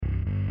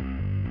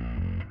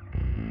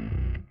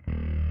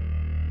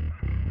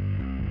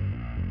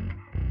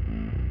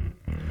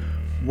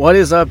What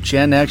is up,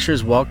 Gen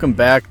Xers? Welcome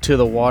back to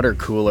the water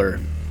cooler.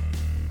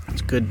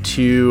 It's good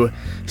to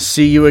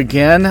see you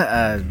again.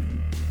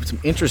 Some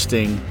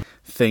interesting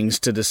things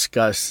to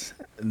discuss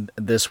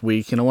this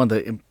week. One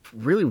of the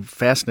really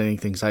fascinating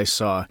things I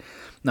saw, I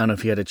don't know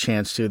if you had a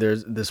chance to,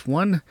 there's this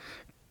one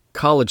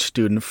college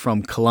student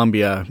from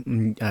Columbia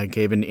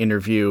gave an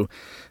interview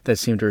that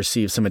seemed to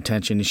receive some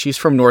attention. She's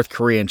from North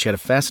Korea, and she had a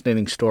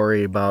fascinating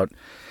story about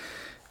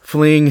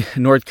fleeing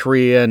North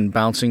Korea and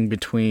bouncing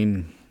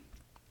between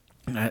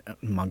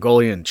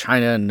Mongolia and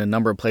China and a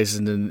number of places,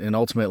 and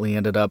ultimately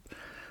ended up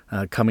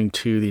coming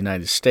to the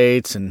United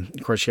States. And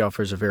of course, she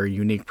offers a very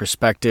unique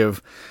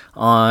perspective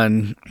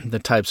on the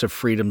types of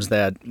freedoms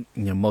that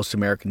most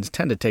Americans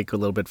tend to take a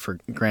little bit for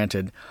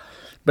granted.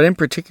 But in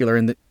particular,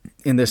 in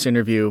this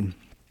interview,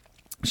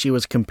 she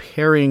was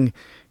comparing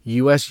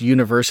U.S.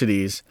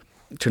 universities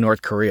to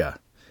North Korea,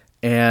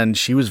 and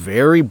she was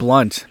very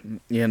blunt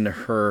in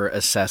her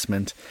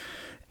assessment.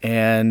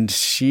 And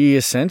she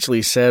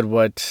essentially said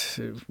what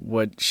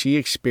she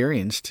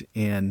experienced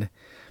in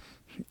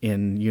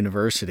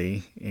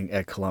university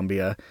at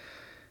Columbia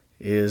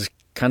is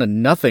kind of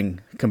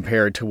nothing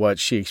compared to what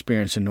she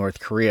experienced in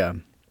North Korea,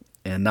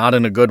 and not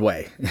in a good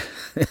way,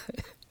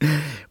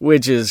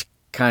 which is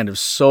kind of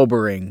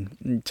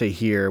sobering to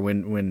hear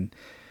when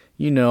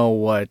you know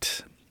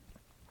what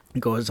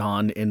goes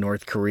on in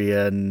North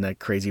Korea, and that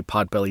crazy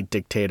potbelly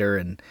dictator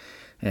and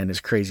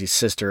his crazy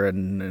sister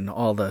and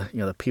all the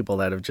the people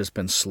that have just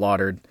been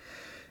slaughtered.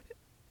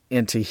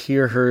 And to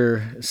hear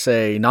her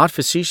say, not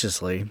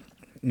facetiously,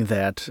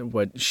 that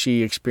what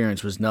she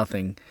experienced was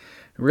nothing,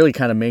 really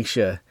kind of makes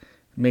you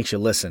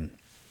listen.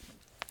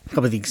 A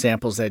couple of the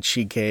examples that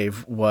she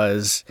gave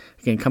was,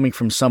 again, coming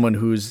from someone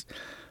whose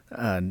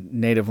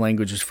native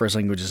language, his first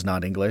language is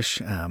not English.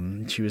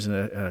 She was in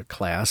a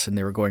class, and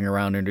they were going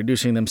around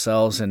introducing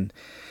themselves and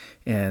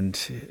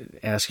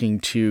asking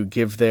to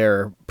give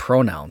their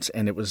pronouns.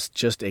 And it was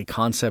just a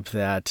concept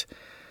that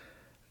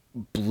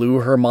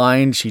blew her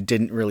mind. She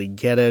didn't really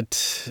get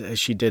it.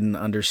 She didn't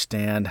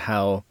understand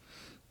how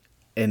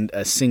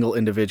a single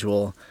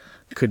individual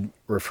could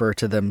refer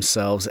to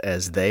themselves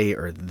as they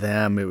or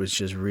them. It was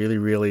just really,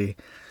 really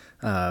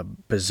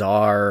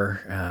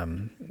bizarre.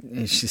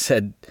 And she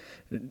said,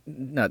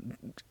 not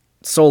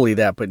solely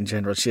that, but in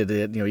general, she said,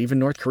 even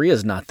North Korea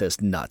is not this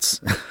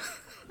nuts.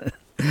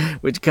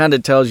 Which kind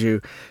of tells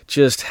you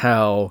just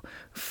how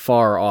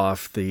far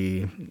off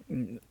the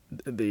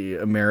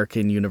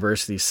American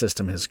university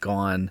system has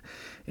gone.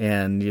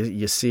 And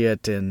you see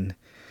it in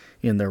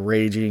the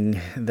raging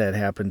that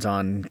happens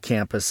on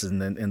campus, and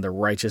then in the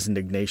righteous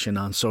indignation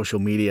on social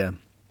media.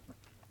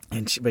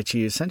 But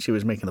she essentially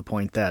was making the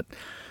point that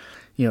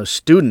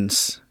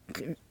students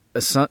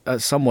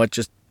somewhat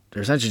just,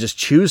 they're essentially just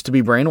choose to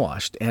be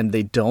brainwashed, and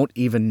they don't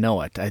even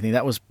know it. I think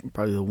that was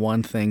probably the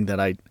one thing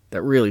that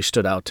really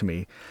stood out to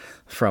me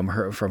from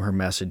her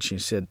message. She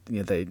said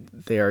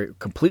they are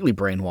completely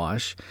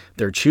brainwashed.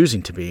 They're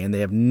choosing to be, and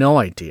they have no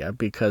idea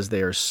because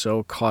they are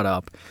so caught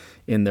up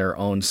in their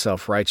own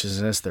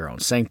self-righteousness, their own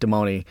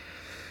sanctimony,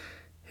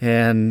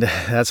 and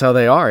that's how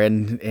they are.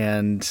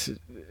 And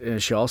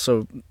she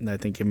also, I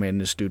think, made an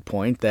astute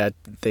point that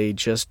they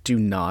just do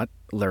not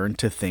learn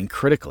to think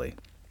critically.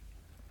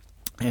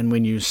 And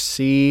when you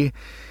see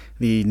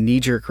the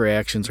knee-jerk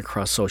reactions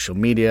across social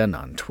media and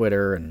on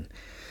Twitter and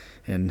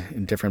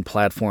in different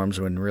platforms,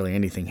 when really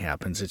anything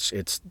happens,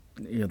 it's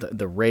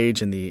the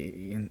rage and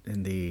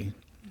the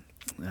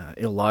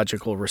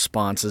illogical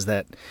responses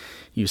that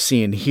you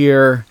see and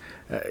hear.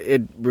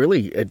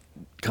 It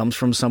comes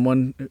from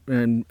someone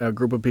and a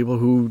group of people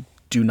who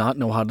do not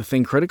know how to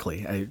think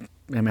critically. I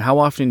mean, how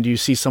often do you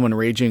see someone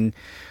raging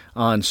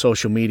on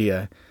social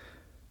media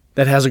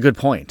that has a good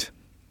point?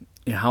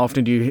 How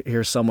often do you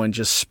hear someone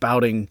just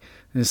spouting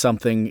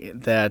something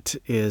that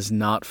is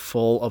not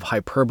full of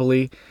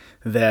hyperbole,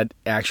 that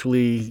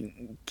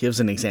actually gives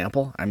an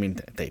example? I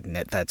mean, they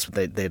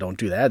don't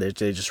do that.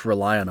 They just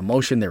rely on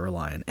emotion, they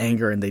rely on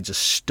anger, and they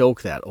just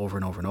stoke that over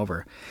and over and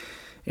over.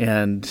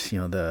 And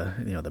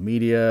the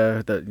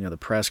media, the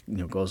press,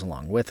 goes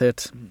along with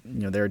it.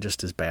 They're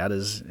just as bad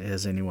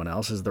as anyone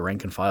else, as the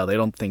rank and file. They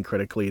don't think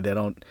critically. They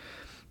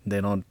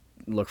don't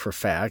look for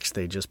facts.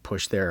 They just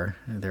push their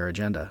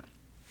agenda.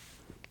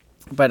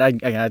 But I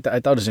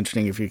thought it was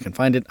interesting. If you can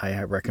find it,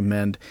 I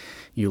recommend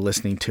you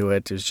listening to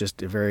it. It's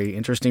just a very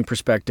interesting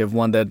perspective,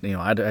 one that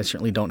I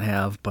certainly don't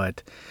have,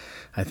 but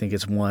I think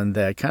it's one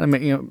that kind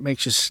of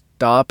makes you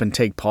stop and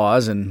take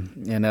pause.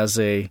 And as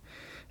a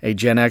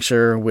Gen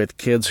Xer with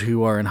kids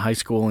who are in high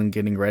school and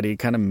getting ready, it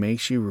kind of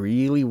makes you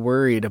really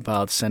worried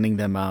about sending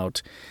them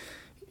out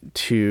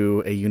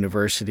to a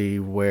university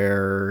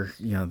where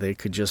they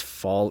could just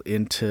fall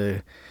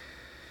into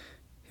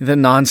the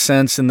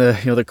nonsense and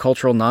the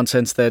cultural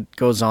nonsense that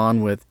goes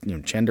on with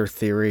gender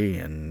theory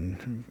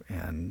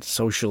and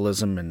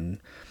socialism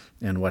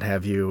and what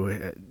have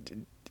you.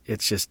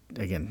 It's just,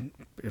 again,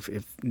 if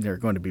they're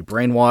going to be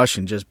brainwashed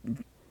and just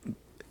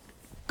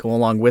go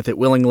along with it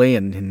willingly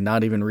and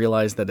not even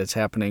realize that it's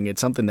happening.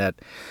 It's something that,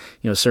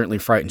 certainly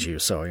frightens you.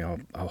 So,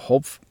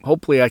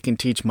 hopefully I can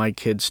teach my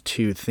kids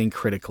to think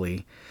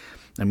critically.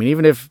 I mean,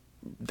 even if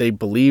they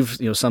believe,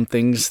 some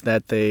things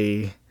that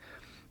they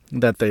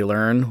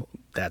learn,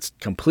 that's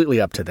completely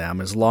up to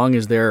them, as long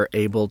as they're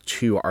able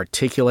to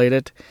articulate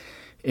it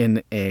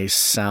in a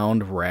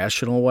sound,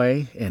 rational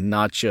way and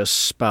not just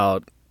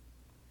spout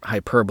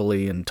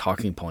hyperbole and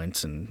talking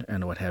points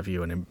and what have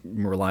you and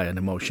rely on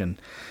emotion,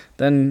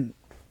 then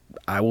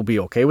I will be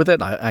okay with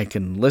it. I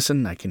can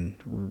listen. I can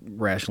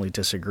rationally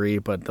disagree.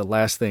 But the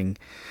last thing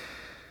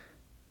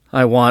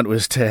I want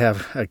was to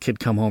have a kid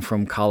come home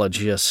from college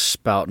just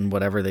spouting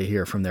whatever they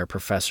hear from their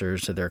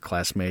professors or their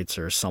classmates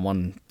or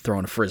someone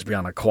throwing a frisbee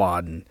on a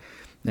quad and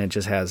it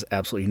just has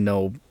absolutely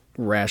no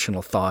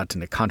rational thought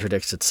and it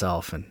contradicts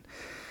itself. And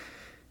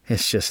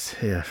it's just,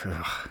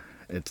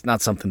 it's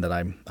not something that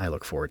I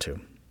look forward to.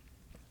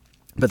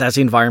 But that's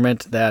the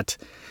environment that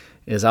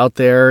is out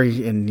there,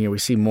 and we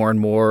see more and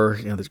more.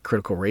 The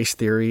critical race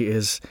theory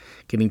is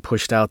getting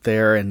pushed out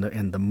there,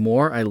 and the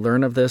more I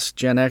learn of this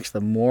Gen X,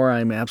 the more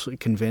I'm absolutely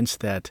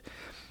convinced that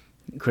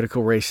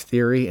critical race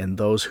theory and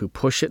those who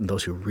push it and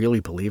those who really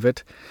believe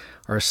it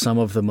are some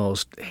of the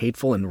most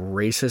hateful and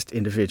racist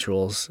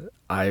individuals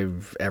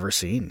I've ever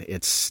seen.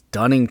 It's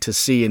stunning to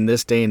see in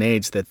this day and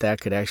age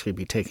that could actually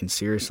be taken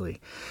seriously.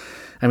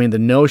 I mean, the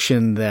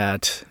notion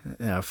that,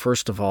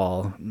 first of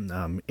all,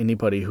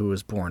 anybody who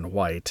is born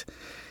white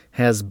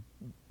has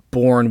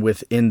born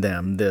within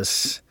them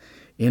this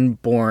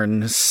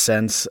inborn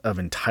sense of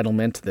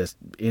entitlement, this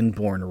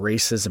inborn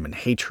racism and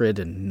hatred,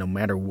 and no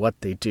matter what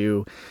they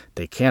do,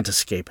 they can't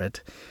escape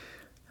it.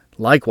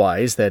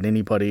 Likewise, that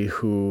anybody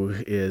who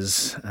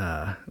is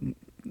a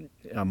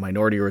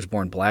minority or is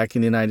born black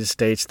in the United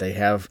States, they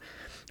have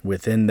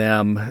within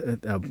them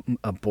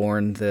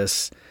born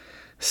this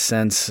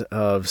sense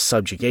of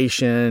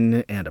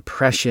subjugation and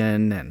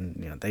oppression,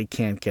 and they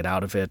can't get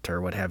out of it or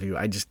what have you.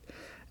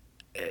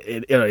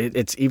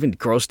 It's even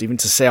gross to even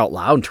to say out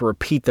loud and to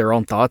repeat their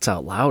own thoughts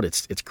out loud.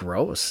 It's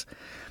gross,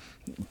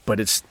 but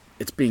it's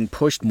being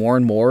pushed more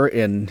and more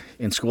in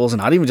schools,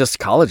 and not even just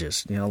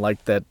colleges.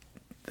 Like that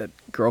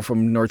girl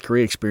from North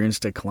Korea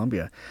experienced at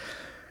Columbia.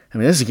 I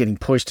mean, this is getting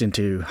pushed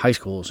into high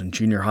schools and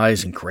junior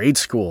highs and grade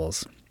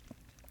schools,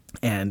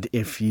 and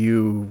if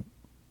you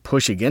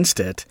push against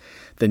it,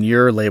 then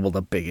you're labeled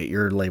a bigot,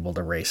 you're labeled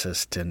a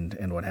racist,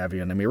 and what have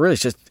you. And I mean, really,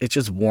 it's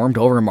just warmed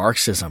over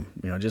Marxism,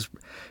 just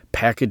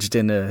packaged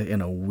in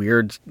a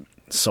weird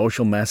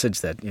social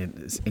message that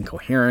is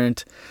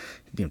incoherent,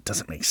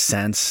 doesn't make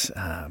sense.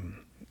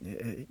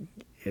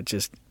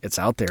 It's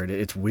out there.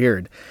 It's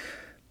weird.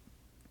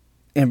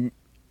 And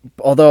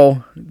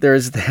although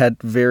there's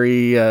that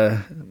very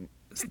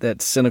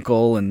that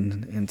cynical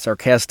and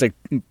sarcastic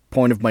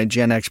point of my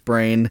Gen X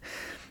brain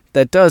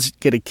that does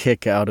get a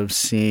kick out of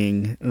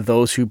seeing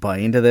those who buy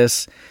into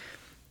this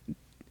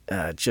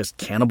just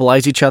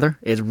cannibalize each other.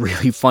 It's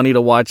really funny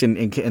to watch.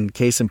 In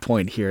case in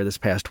point here, this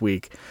past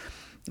week,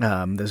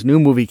 this new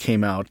movie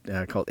came out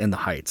called In the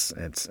Heights.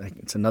 It's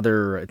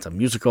a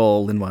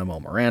musical. Lin-Manuel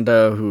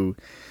Miranda, who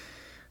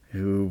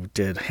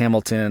did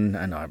Hamilton.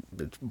 I know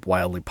it's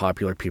wildly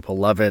popular. People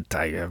love it.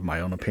 I have my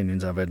own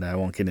opinions of it, and I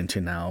won't get into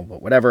now,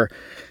 but whatever.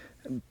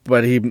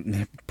 But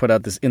he put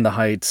out this In the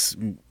Heights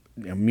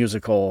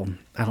musical.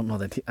 I don't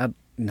know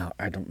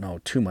I don't know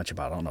too much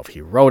about it. I don't know if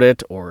he wrote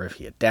it or if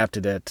he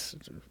adapted it.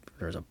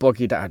 There's a book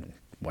he did.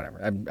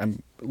 Whatever.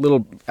 I'm a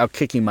little out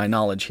kicking my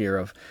knowledge here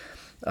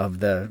of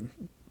the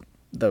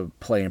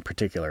play in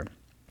particular.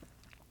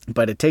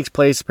 But it takes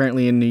place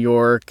apparently in New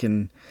York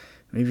and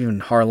maybe even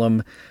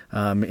Harlem,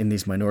 in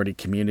these minority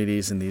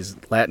communities and these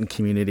Latin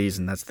communities,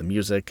 and that's the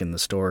music and the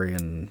story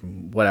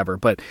and whatever.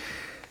 But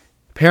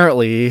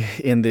apparently,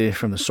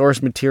 from the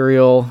source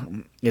material,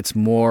 it's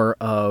more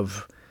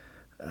of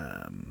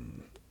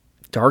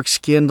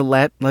dark-skinned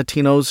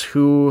Latinos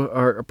who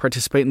are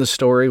participate in the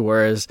story,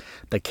 whereas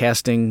the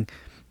casting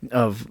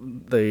of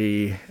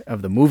the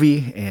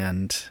movie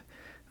and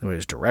the way it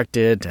was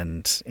directed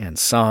and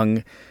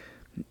sung,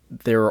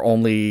 there are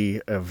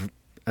only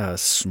a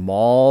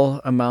small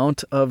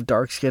amount of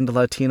dark-skinned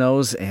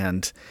Latinos,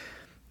 and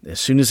as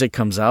soon as it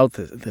comes out,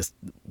 this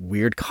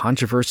weird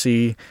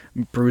controversy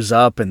brews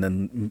up, and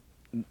then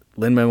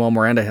Lin-Manuel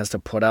Miranda has to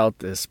put out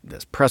this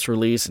press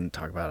release and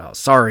talk about how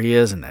sorry he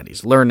is and that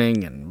he's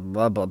learning and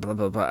blah, blah, blah,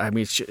 blah, blah. I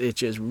mean, it's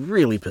just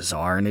really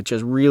bizarre, and it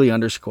just really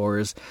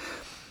underscores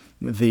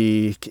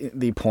the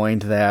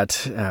point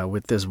that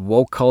with this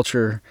woke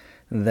culture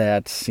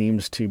that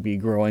seems to be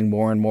growing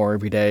more and more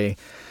every day,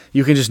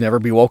 you can just never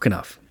be woke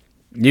enough.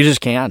 You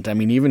just can't. I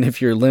mean, even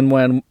if you're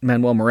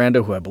Lin-Manuel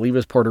Miranda, who I believe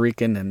is Puerto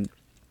Rican, and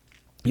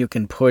you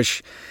can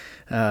push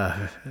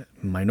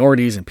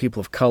minorities and people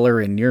of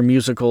color in your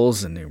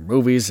musicals and your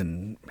movies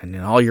and in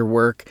all your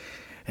work,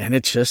 and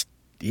it's just,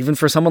 even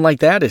for someone like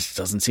that, it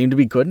doesn't seem to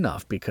be good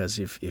enough, because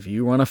if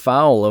you run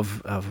afoul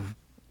of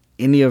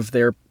any of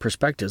their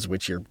perspectives,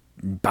 which you're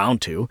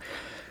bound to,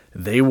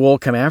 they will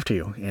come after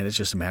you, and it's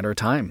just a matter of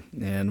time.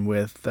 And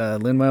with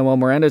Lin-Manuel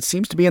Miranda, it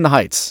seems to be In the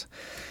Heights.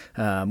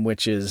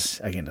 which is,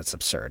 again, it's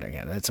absurd.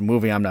 Again, it's a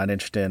movie I'm not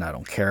interested in. I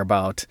don't care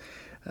about.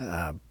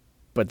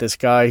 But this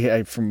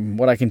guy, from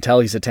what I can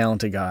tell, he's a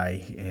talented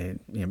guy,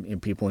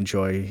 and people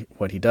enjoy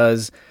what he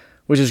does,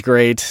 which is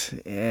great.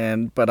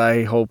 But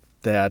I hope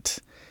that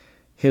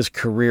his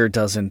career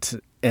doesn't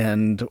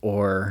end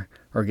or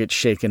get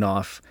shaken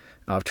off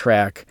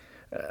track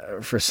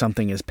for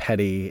something as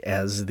petty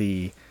as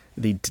the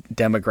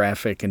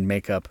demographic and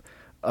makeup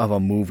of a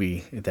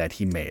movie that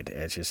he made.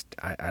 It's just,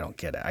 I don't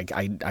get it.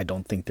 I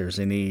don't think there's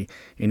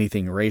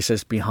anything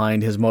racist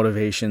behind his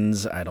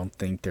motivations. I don't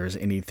think there's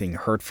anything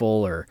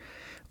hurtful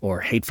or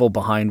hateful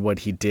behind what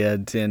he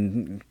did,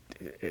 and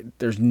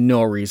there's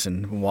no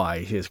reason why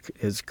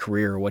his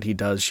career, what he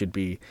does, should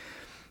be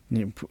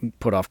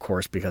put off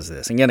course because of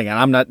this. And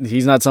again,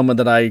 he's not someone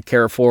that I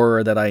care for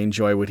or that I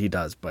enjoy what he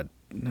does, but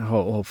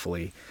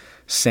hopefully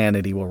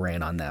sanity will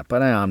reign on that.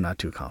 But I'm not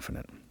too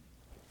confident.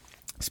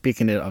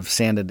 Speaking of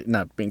sanity,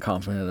 not being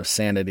confident of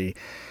sanity,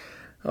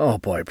 oh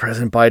boy,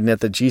 President Biden at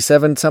the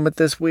G7 summit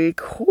this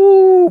week.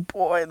 Oh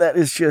boy, that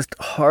is just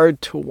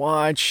hard to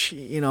watch.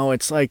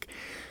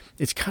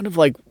 It's kind of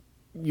like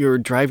you're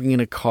driving in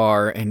a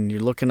car and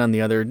you're looking on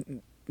the other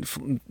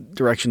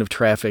direction of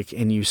traffic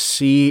and you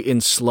see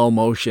in slow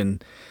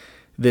motion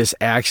this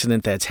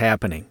accident that's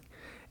happening,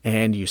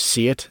 and you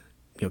see it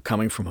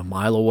coming from a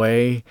mile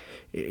away,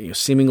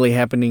 seemingly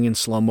happening in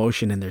slow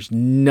motion, and there's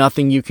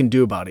nothing you can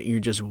do about it. You're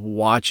just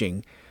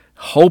watching,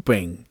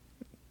 hoping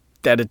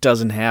that it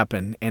doesn't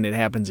happen, and it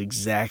happens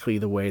exactly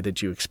the way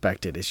that you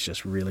expected. It's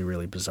just really,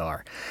 really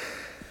bizarre.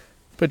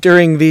 But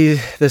during the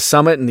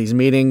summit and these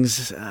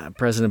meetings,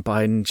 President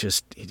Biden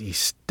he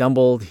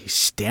stumbled, he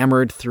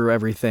stammered through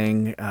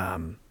everything.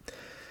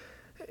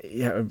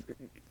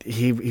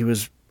 He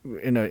was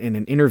in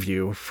an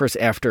interview first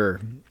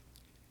after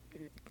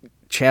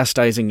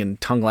chastising and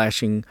tongue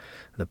lashing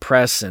the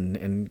press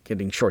and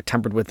getting short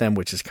tempered with them,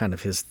 which is kind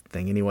of his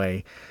thing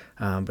anyway.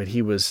 But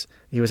he was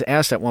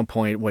asked at one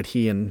point what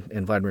he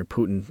and Vladimir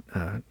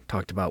Putin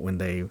talked about when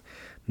they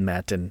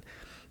met, and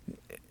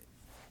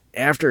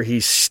after he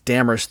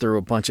stammers through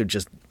a bunch of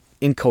just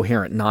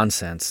incoherent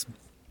nonsense,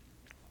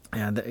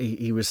 and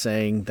he was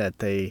saying that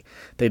they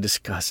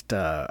discussed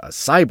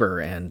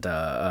cyber and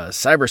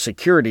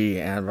cybersecurity,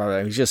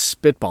 and he's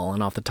just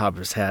spitballing off the top of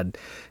his head.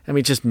 I mean,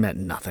 it just meant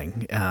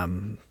nothing.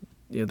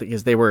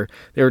 Because they were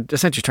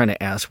essentially trying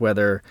to ask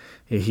whether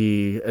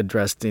he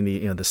addressed any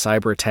the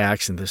cyber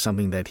attacks, and there's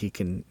something that he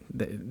can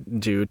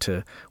do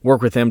to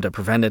work with him to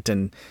prevent it,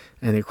 and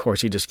of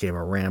course he just gave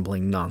a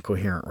rambling,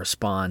 non-coherent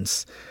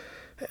response.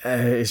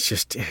 It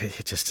just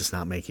does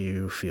not make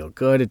you feel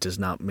good. It does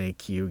not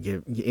make you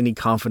give any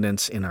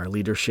confidence in our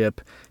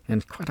leadership,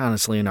 and quite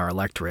honestly in our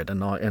electorate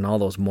and all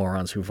those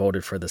morons who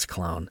voted for this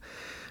clown.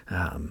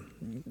 At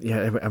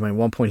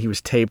one point he was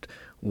taped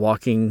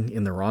walking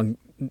in the wrong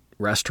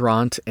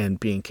restaurant and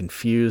being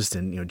confused,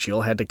 and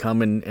Jill had to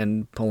come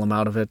and pull him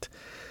out of it.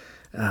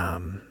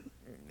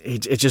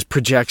 It just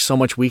projects so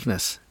much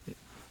weakness,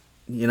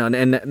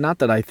 and not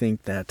that I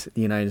think that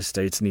the United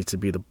States needs to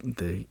be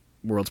the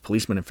world's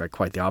policeman. In fact,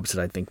 quite the opposite.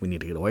 I think we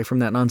need to get away from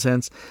that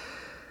nonsense.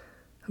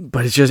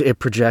 But it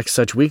projects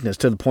such weakness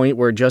to the point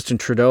where Justin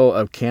Trudeau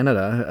of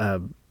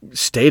Canada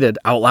stated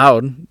out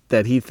loud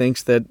that he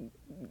thinks that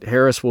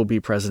Harris will be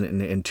president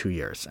in 2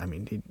 years. I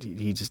mean,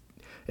 he just,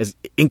 as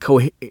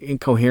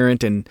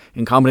incoherent and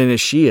incompetent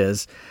as she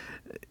is,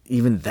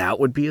 even that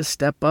would be a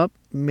step up,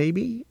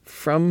 maybe,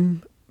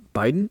 from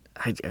Biden.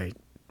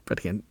 But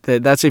again,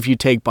 that's if you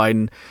take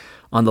Biden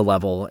on the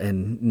level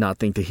and not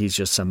think that he's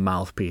just some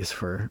mouthpiece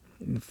for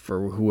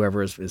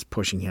whoever is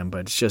pushing him.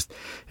 But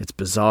it's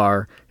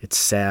bizarre, it's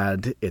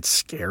sad, it's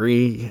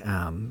scary,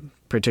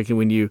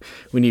 particularly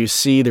when you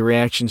see the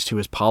reactions to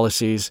his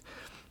policies,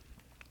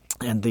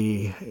 and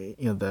the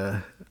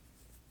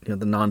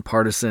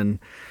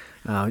nonpartisan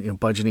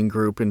budgeting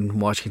group in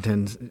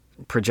Washington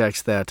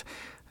projects that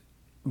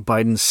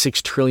Biden's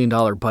 $6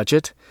 trillion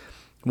budget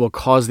will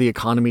cause the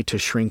economy to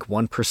shrink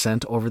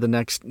 1% over the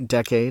next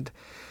decade.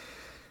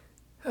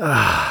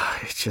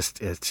 It's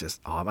just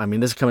odd. I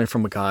mean, this is coming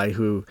from a guy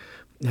who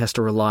has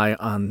to rely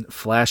on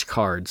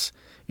flashcards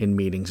in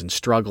meetings and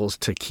struggles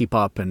to keep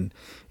up, and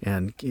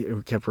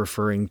kept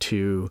referring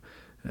to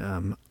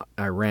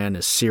Iran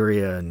as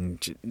Syria,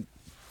 and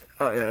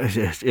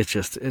it's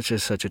just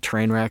such a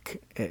train wreck.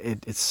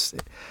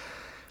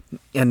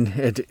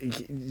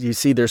 You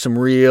see, there's some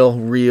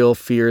real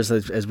fears,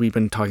 as we've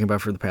been talking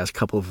about for the past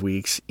couple of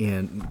weeks,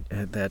 in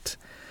that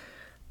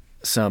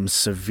some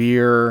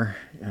severe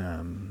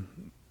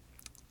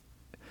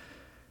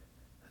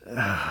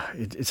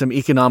some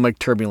economic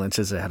turbulence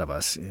is ahead of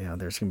us.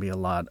 There's going to be a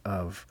lot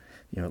of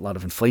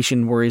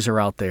inflation worries are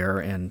out there,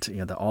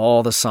 and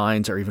all the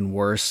signs are even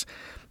worse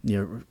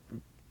than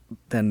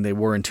they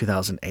were in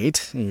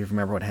 2008. And you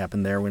remember what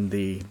happened there when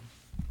the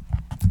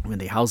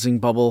housing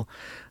bubble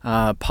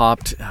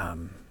popped. I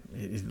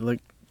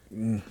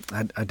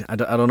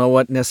don't know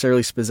what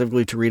necessarily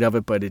specifically to read of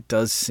it, but it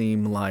does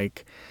seem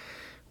like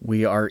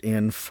we are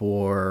in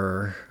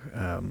for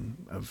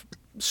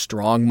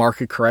strong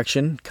market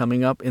correction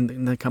coming up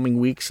in the coming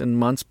weeks and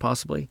months,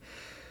 possibly.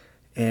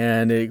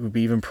 And it would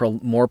be even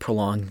more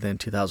prolonged than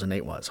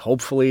 2008 was.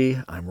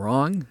 Hopefully, I'm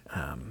wrong.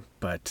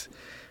 But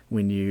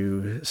when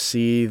you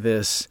see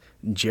this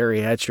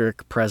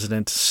geriatric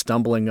president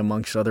stumbling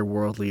amongst other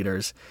world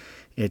leaders,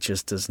 it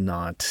just does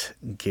not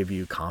give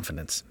you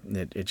confidence.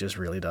 It just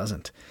really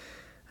doesn't.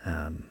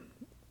 I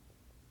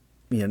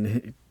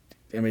mean,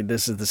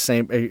 this is the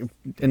same,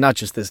 and not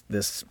just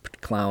this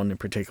clown in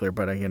particular,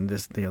 but again,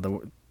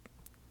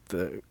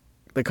 the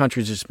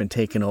country's just been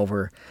taken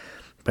over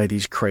by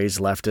these crazed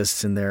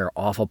leftists and their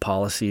awful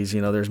policies.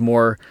 There's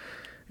more,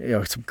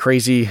 some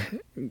crazy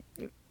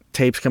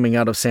tapes coming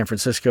out of San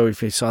Francisco.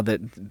 If you saw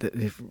that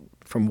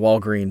from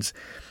Walgreens,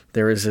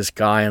 there is this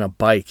guy on a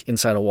bike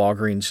inside a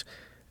Walgreens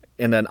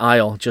in an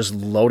aisle, just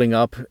loading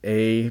up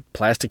a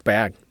plastic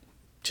bag,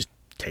 just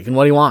taking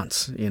what he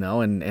wants,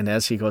 and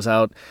as he goes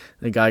out,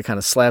 the guy kind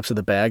of slaps at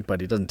the bag,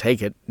 but he doesn't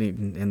take it.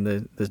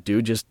 And this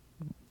dude just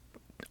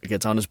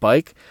gets on his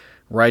bike,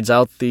 rides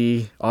out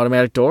the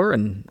automatic door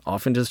and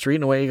off into the street,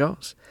 and away he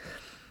goes.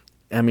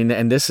 I mean,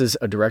 and this is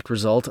a direct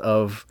result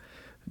of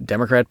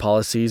Democrat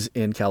policies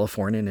in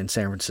California and in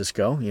San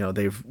Francisco.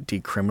 They've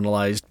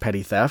decriminalized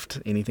petty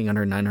theft, anything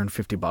under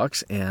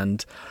 $950,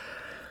 and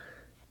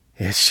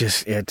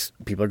it's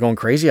people are going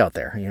crazy out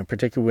there.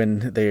 Particularly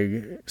when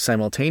they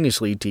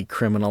simultaneously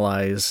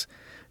decriminalize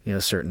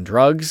certain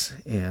drugs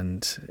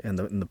and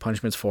the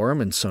punishments for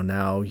them, and so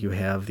now you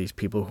have these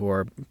people who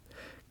are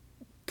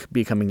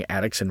becoming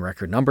addicts in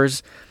record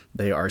numbers.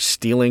 They are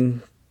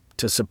stealing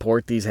to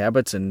support these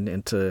habits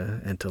and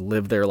to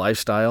live their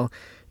lifestyle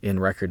in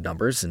record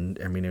numbers. And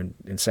I mean,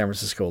 in San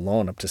Francisco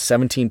alone, up to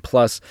 17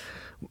 plus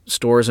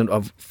stores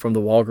from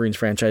the Walgreens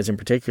franchise in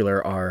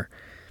particular are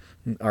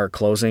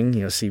closing.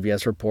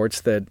 CVS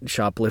reports that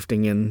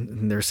shoplifting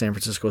in their San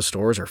Francisco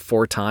stores are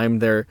 4 times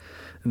the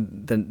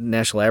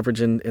national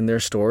average in their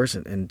stores,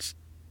 and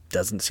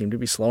doesn't seem to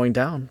be slowing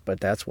down. But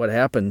that's what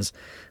happens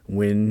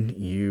when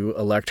you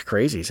elect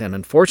crazies. And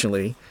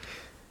unfortunately,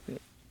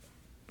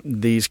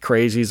 these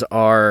crazies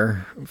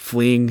are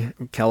fleeing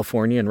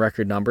California in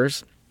record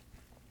numbers,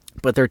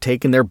 but they're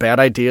taking their bad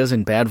ideas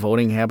and bad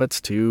voting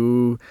habits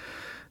to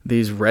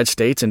these red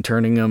states and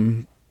turning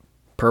them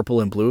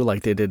purple and blue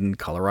like they did in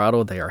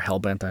Colorado. They are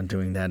hell-bent on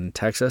doing that in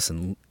Texas,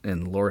 and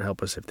Lord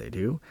help us if they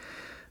do.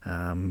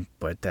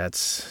 But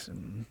that's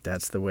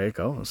the way it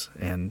goes,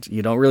 and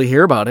you don't really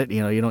hear about it.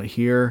 You don't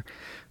hear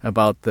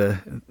about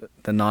the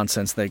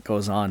nonsense that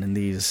goes on in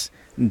these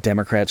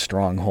Democrat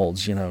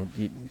strongholds.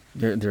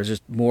 There's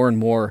just more and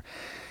more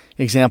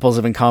examples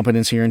of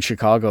incompetence here in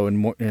Chicago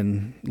and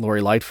in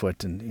Lori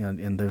Lightfoot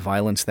and the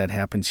violence that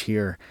happens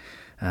here.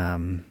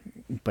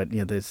 But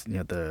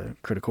the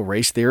critical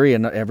race theory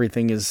and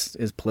everything is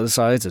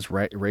politicized, it's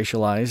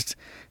racialized,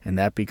 and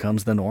that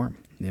becomes the norm.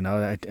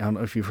 I don't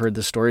know if you've heard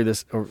the story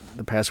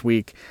the past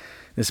week.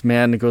 This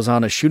man goes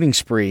on a shooting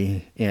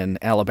spree in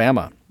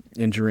Alabama,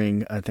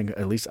 injuring, I think,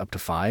 at least up to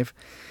 5.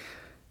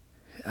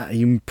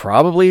 You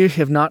probably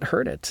have not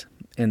heard it.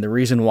 And the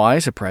reason why,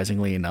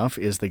 surprisingly enough,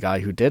 is the guy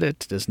who did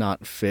it does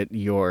not fit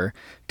your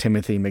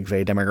Timothy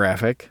McVeigh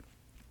demographic,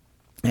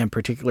 and in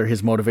particular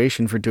his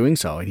motivation for doing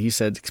so. And he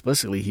said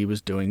explicitly he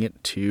was doing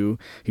it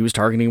he was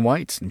targeting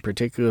whites, in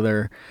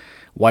particular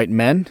white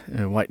men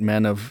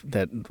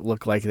that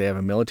look like they have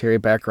a military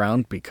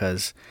background,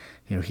 because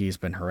he's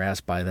been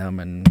harassed by them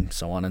and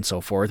so on and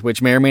so forth,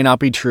 which may or may not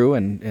be true.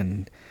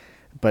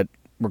 But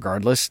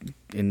regardless,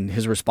 in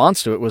his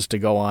response to it was to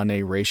go on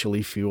a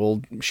racially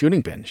fueled shooting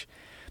binge.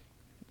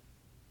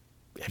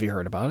 Have you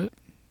heard about it?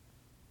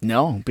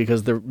 No,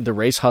 because the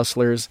race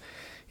hustlers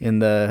in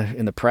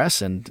the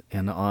press and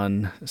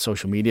on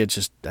social media,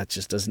 that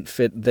just doesn't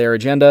fit their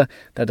agenda.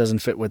 That doesn't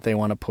fit what they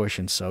want to push,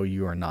 and so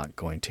you are not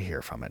going to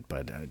hear from it.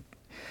 But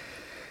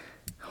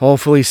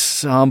hopefully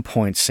some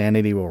point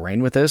sanity will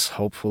reign with this.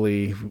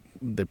 Hopefully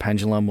the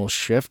pendulum will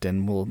shift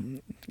and will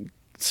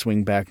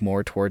swing back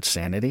more towards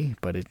sanity.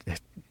 But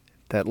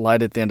that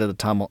light at the end of the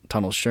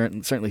tunnel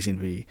certainly seems to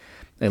be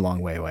a long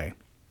way away.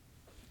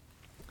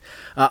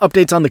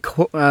 Updates on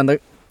the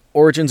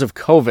origins of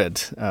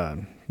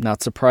COVID.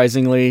 Not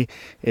surprisingly,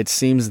 it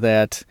seems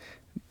that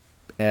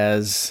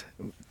as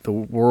the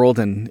world,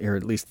 or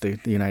at least the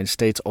United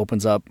States,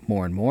 opens up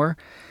more and more,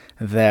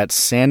 that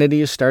sanity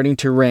is starting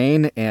to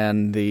reign,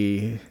 and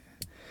it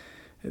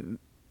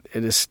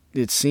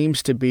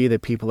seems to be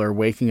that people are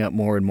waking up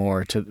more and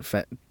more to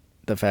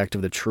the fact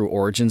of the true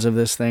origins of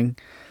this thing.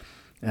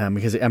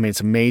 Because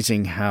it's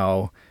amazing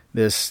how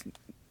this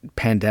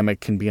pandemic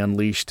can be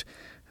unleashed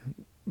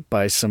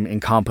by some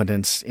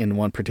incompetence in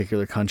one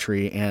particular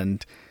country,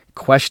 and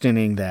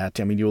questioning that.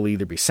 You'll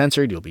either be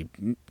censored, you'll be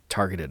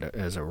tagged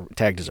as a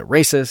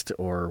racist,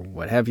 or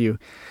what have you.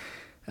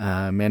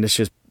 And it's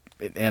just,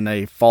 and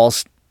a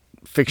false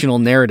fictional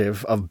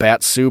narrative of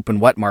bat soup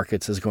and wet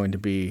markets is going to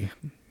be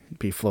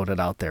floated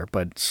out there.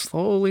 But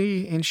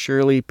slowly and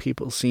surely,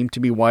 people seem to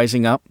be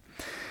wising up.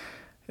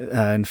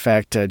 In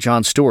fact,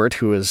 Jon Stewart,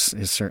 who is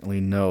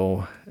certainly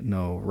no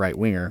right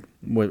winger,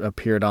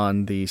 appeared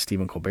on the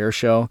Stephen Colbert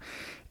Show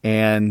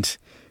And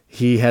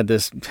he had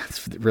this,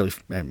 it's really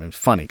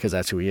funny because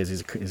that's who he is.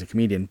 He's a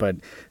comedian, but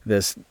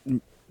this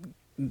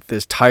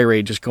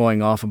tirade just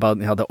going off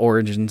about how the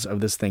origins of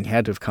this thing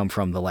had to have come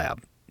from the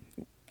lab.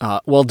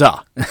 Well,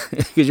 duh.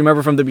 Because you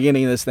remember from the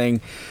beginning of this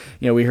thing,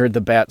 we heard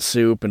the bat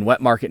soup and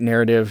wet market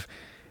narrative.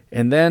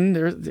 And then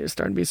there's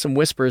starting to be some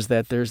whispers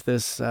that there's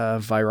this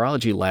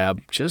virology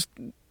lab just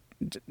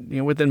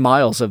within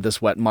miles of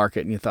this wet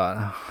market. And you thought,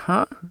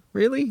 huh?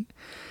 Really?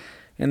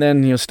 And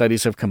then,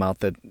 studies have come out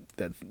that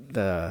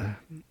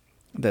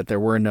there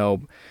were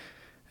no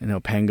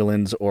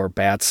pangolins or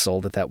bats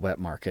sold at that wet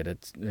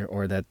market.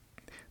 Or that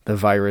the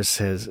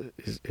virus is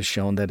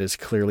shown that is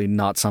clearly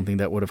not something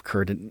that would have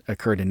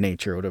occurred in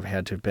nature. It would have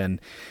had to have been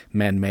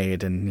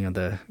man-made, and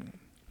the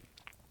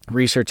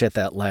research at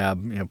that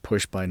lab,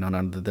 pushed by none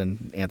other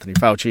than Anthony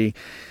Fauci,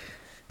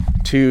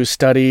 to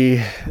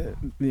study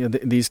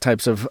these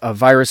types of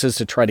viruses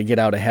to try to get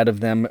out ahead of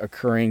them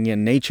occurring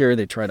in nature.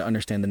 They try to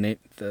understand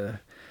the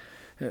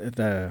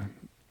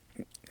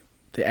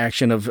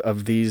action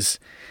of these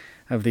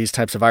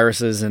types of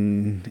viruses,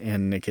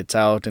 and it gets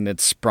out and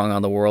it's sprung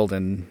on the world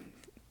and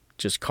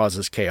just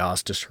causes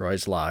chaos,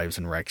 destroys lives,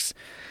 and wrecks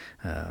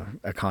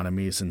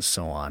economies and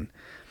so on.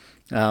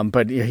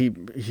 But he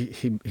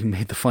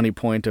made the funny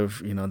point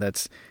of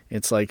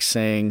it's like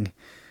saying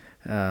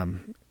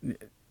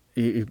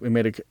he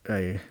made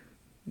a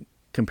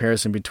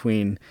comparison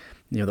between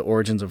the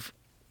origins of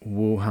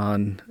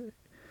Wuhan,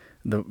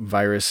 the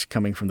virus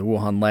coming from the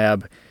Wuhan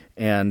lab,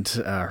 and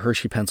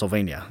Hershey,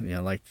 Pennsylvania.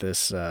 Like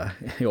this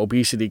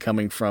obesity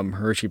coming from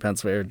Hershey,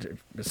 Pennsylvania,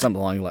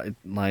 something along the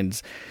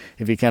lines.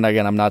 If you can,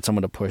 again, I'm not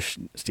someone to push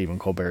Stephen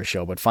Colbert's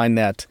show, but find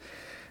that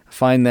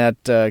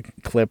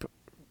clip,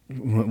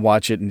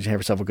 watch it, and have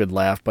yourself a good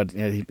laugh. But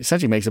he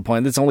essentially makes a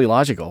point that's only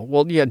logical.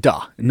 Well, yeah,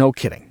 duh, no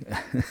kidding.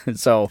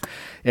 So,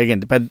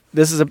 again, but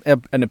this is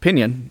an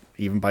opinion,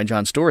 even by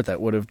Jon Stewart,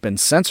 that would have been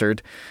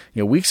censored,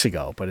 weeks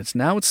ago. But it's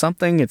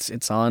something.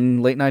 It's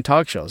on late night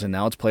talk shows, and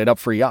now it's played up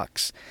for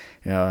yucks.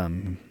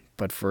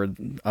 But for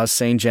us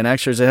sane Gen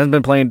Xers, it hasn't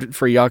been playing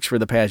for yucks for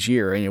the past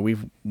year.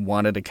 We've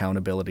wanted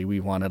accountability,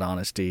 we wanted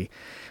honesty,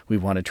 we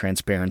wanted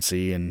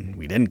transparency, and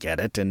we didn't get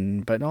it.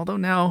 But although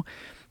now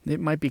it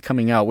might be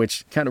coming out,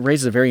 which kind of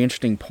raises a very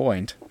interesting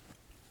point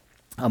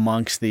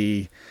amongst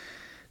the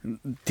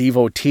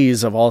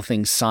devotees of all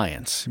things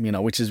science,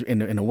 which is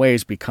in a way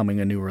is becoming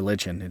a new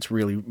religion. It's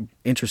really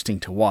interesting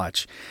to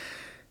watch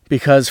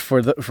because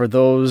for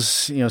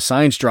those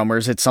science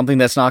drummers, it's something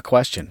that's not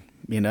questioned.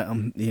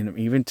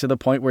 Even to the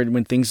point where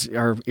when things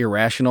are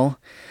irrational,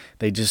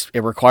 it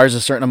requires a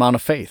certain amount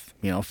of faith.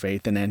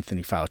 Faith in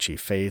Anthony Fauci,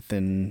 faith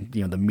in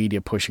the media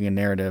pushing a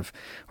narrative,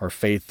 or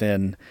faith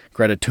in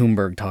Greta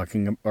Thunberg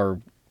talking, or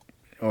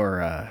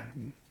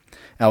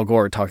Al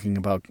Gore talking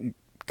about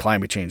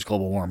climate change,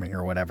 global warming,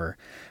 or whatever.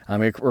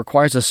 It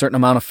requires a certain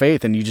amount of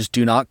faith, and you just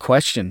do not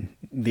question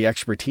the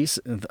expertise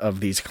of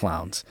these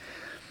clowns.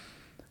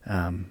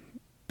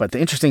 But the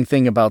interesting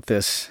thing about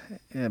this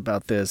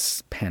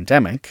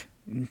pandemic,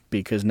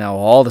 because now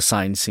all the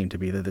signs seem to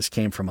be that this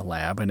came from a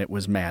lab and it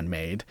was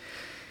man-made,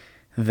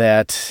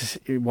 that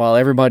while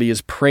everybody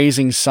is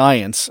praising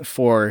science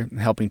for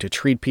helping to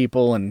treat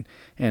people and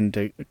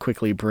to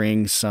quickly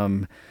bring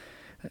some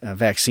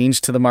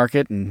vaccines to the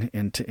market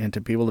and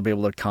to people to be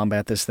able to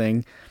combat this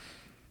thing,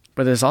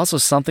 but there's also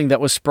something that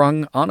was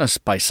sprung on us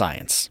by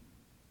science.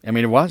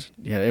 It was.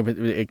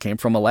 It came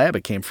from a lab.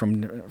 It came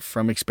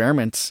from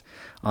experiments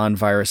on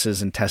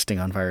viruses and testing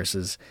on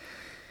viruses.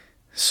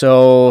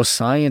 So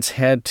science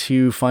had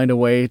to find a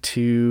way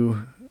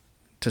to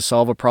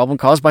solve a problem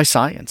caused by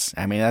science.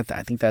 I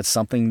think that's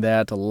something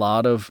that a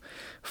lot of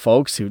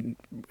folks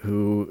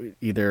who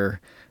either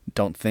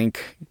don't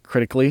think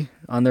critically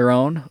on their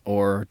own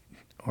or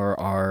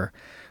are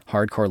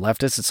hardcore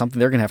leftists, it's something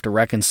they're going to have to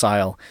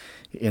reconcile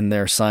in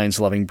their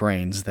science-loving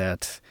brains,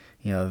 that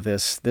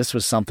this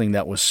was something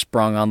that was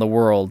sprung on the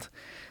world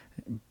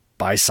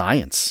by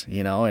science,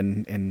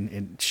 and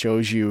it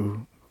shows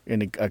you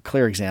in a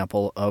clear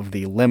example of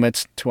the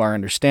limits to our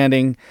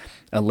understanding,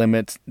 a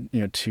limit,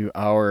 to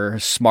our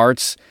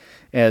smarts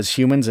as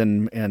humans,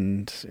 and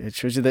it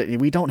shows you that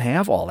we don't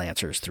have all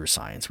answers through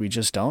science. We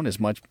just don't. As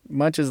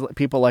much as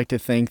people like to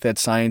think that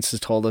science has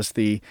told us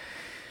the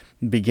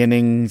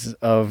beginnings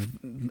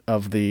of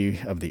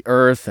the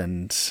earth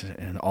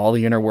and all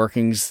the inner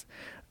workings,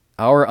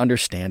 our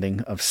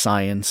understanding of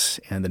science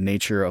and the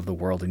nature of the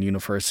world and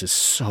universe is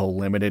so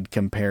limited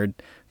compared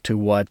to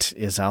what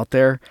is out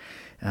there.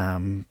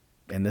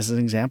 And this is an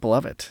example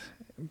of it.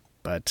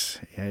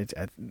 But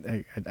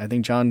I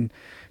think Jon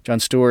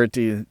Stewart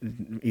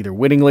either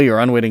wittingly or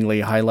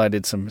unwittingly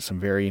highlighted some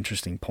very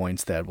interesting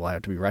points that will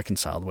have to be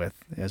reconciled with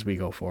as we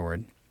go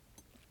forward.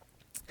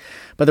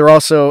 But there are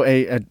also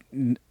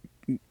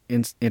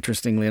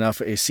interestingly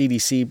enough, a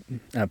CDC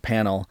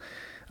panel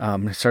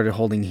started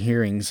holding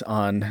hearings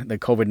on the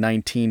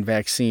COVID-19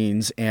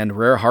 vaccines and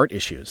rare heart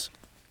issues.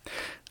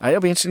 It'll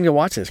be interesting to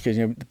watch this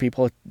because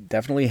people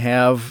definitely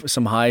have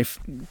some high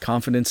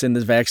confidence in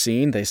this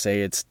vaccine. They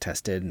say it's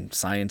tested in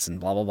science and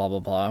blah blah blah blah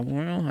blah.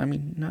 Well, I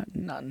mean,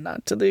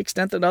 not to the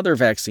extent that other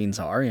vaccines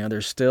are.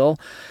 There's still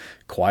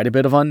quite a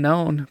bit of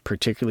unknown,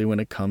 particularly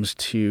when it comes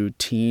to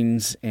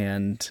teens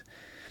and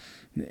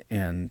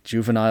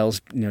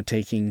juveniles,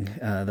 taking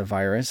the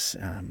virus.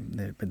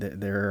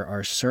 There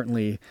are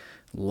certainly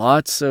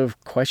lots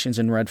of questions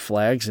and red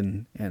flags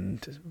and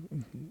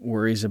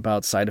worries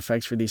about side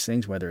effects for these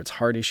things, whether it's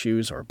heart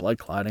issues or blood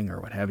clotting or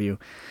what have you.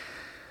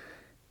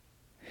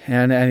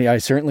 And I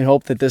certainly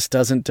hope that this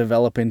doesn't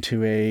develop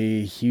into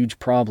a huge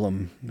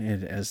problem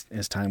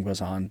as time goes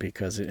on,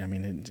 because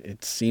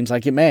it seems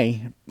like it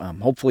may.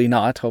 Hopefully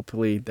not.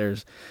 Hopefully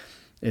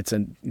it's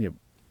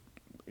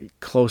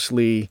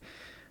closely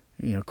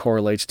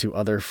correlates to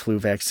other flu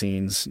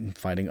vaccines,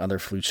 fighting other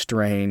flu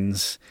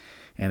strains,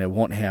 and it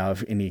won't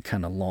have any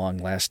kind of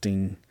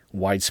long-lasting,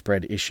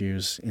 widespread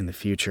issues in the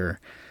future.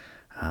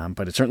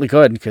 But it certainly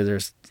could, because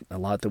there's a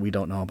lot that we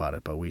don't know about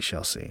it, but we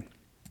shall see.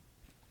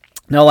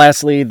 Now,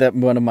 lastly, that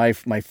one of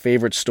my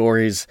favorite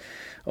stories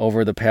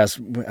over the past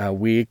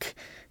week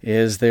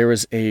is there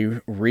was a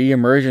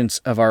reemergence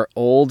of our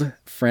old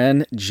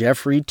friend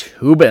Jeffrey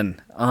Toobin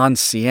on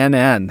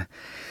CNN.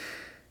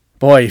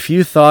 Boy, if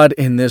you thought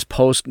in this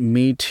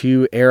post-Me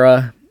Too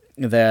era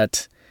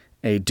that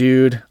a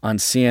dude on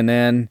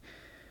CNN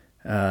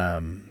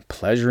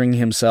pleasuring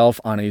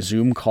himself on a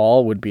Zoom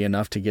call would be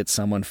enough to get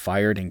someone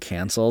fired and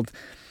canceled,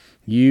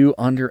 you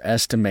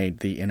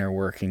underestimate the inner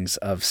workings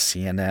of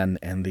CNN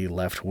and the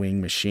left-wing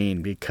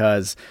machine,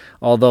 because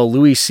although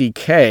Louis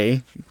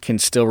C.K. can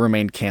still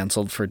remain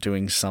canceled for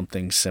doing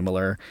something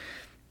similar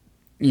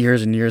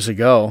years and years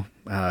ago,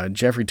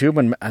 Jeffrey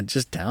Toobin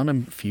just down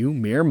a few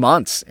mere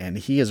months, and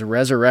he has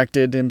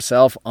resurrected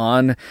himself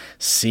on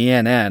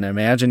CNN,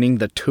 imagining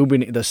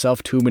the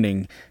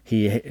self-tubining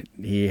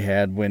he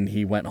had when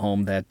he went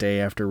home that day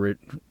after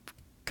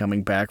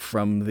coming back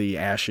from the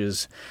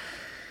ashes.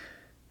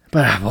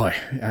 But boy,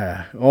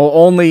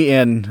 only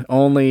in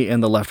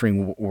the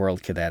left-wing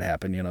world could that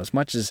happen. As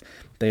much as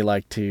they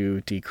like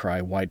to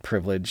decry white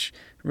privilege,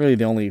 really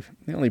the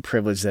only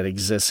privilege that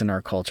exists in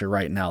our culture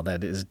right now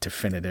that is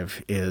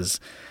definitive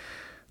is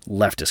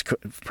leftist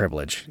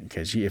privilege.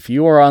 Because if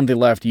you are on the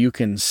left, you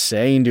can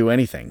say and do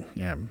anything.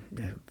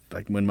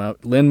 Like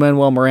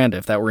Lin-Manuel Miranda,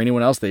 if that were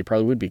anyone else, they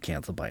probably would be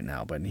canceled by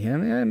now. But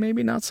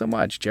maybe not so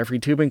much.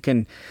 Jeffrey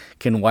Toobin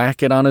can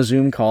whack it on a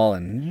Zoom call,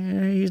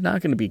 and he's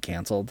not going to be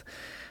canceled.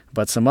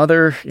 But some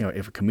other,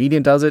 if a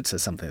comedian does it,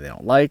 says something they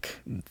don't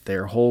like,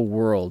 their whole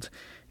world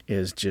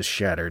is just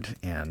shattered,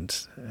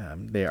 and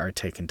they are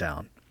taken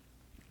down.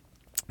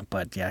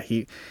 But yeah,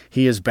 he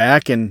is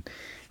back, and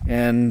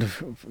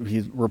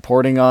he's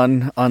reporting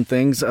on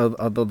things.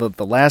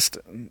 The last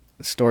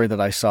story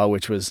that I saw,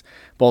 which was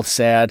both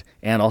sad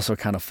and also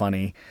kind of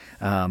funny,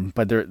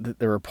 but the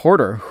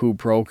reporter who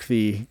broke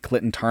the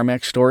Clinton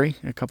Tarmac story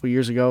a couple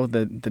years ago,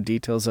 the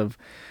details of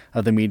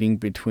the meeting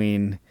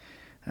between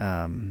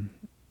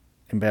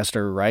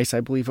Ambassador Rice, I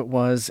believe it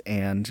was,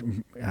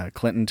 and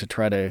Clinton to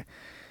try to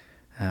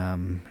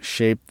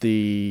shape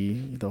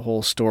the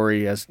whole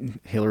story as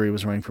Hillary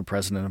was running for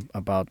president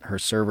about her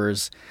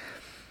servers.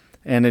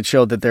 And it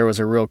showed that there was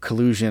a real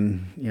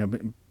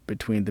collusion,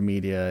 between the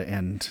media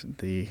and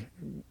the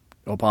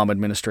Obama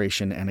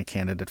administration and a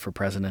candidate for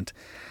president.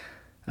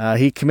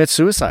 He commits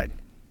suicide.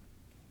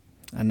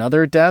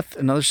 Another death,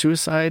 another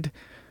suicide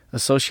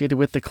associated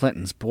with the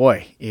Clintons.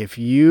 Boy, if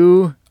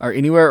you are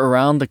anywhere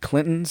around the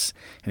Clintons,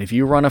 and if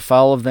you run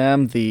afoul of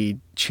them, the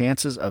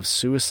chances of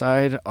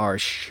suicide are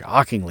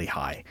shockingly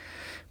high,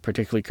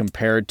 particularly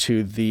compared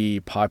to the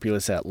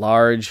populace at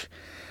large.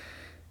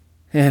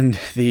 And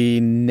the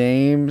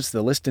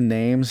list of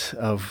names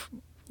of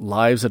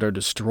lives that are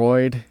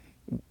destroyed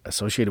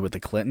associated with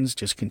the Clintons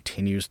just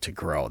continues to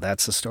grow.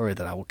 That's a story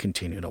that I will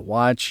continue to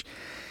watch.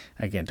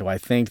 Again, do I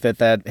think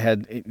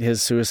that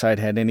his suicide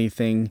had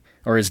anything,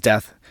 or his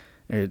death,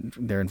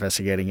 they're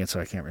investigating it, so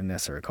I can't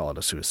necessarily call it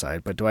a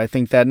suicide, but do I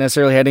think that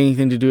necessarily had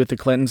anything to do with the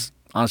Clintons?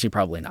 Honestly,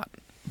 probably not.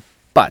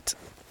 But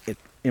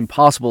it's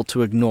impossible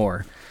to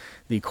ignore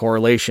the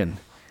correlation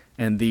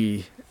and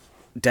the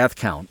death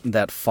count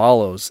that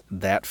follows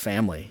that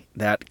family,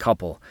 that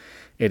couple.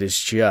 It is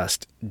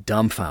just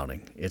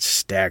dumbfounding. It's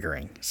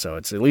staggering. So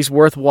it's at least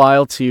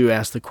worthwhile to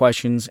ask the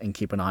questions and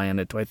keep an eye on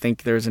it. Do I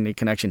think there's any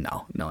connection?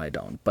 No, I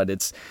don't. But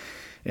it's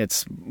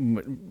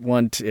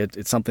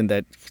something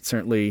that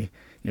certainly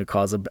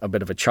cause a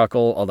bit of a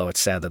chuckle. Although it's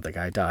sad that the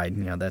guy died.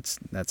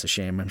 That's a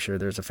shame. I'm sure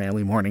there's a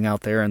family mourning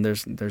out there, and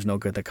there's no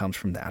good that comes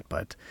from that.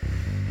 But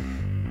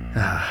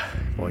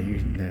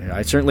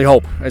I certainly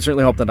hope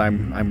that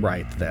I'm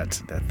right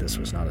that this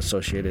was not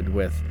associated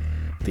with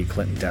the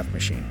Clinton death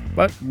machine.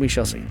 But we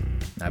shall see.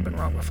 I've been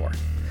wrong before.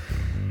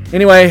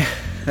 Anyway,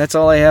 that's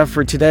all I have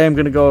for today. I'm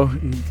going to go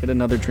get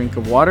another drink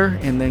of water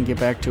and then get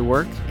back to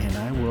work, and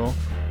I will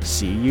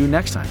see you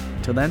next time.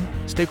 Till then,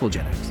 stay cool,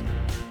 Gen X.